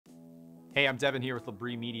Hey, I'm Devin here with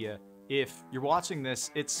LaBrie Media. If you're watching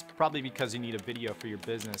this, it's probably because you need a video for your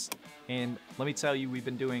business. And let me tell you, we've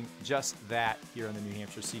been doing just that here on the New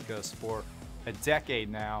Hampshire Seacoast for a decade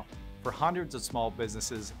now for hundreds of small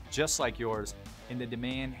businesses just like yours. And the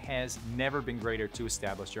demand has never been greater to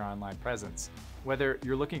establish your online presence. Whether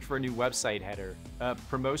you're looking for a new website header, a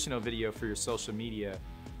promotional video for your social media,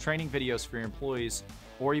 training videos for your employees,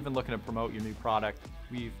 or even looking to promote your new product,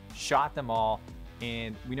 we've shot them all.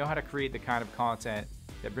 And we know how to create the kind of content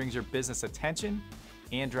that brings your business attention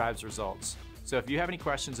and drives results. So if you have any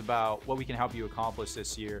questions about what we can help you accomplish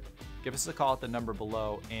this year, give us a call at the number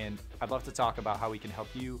below, and I'd love to talk about how we can help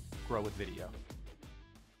you grow with video.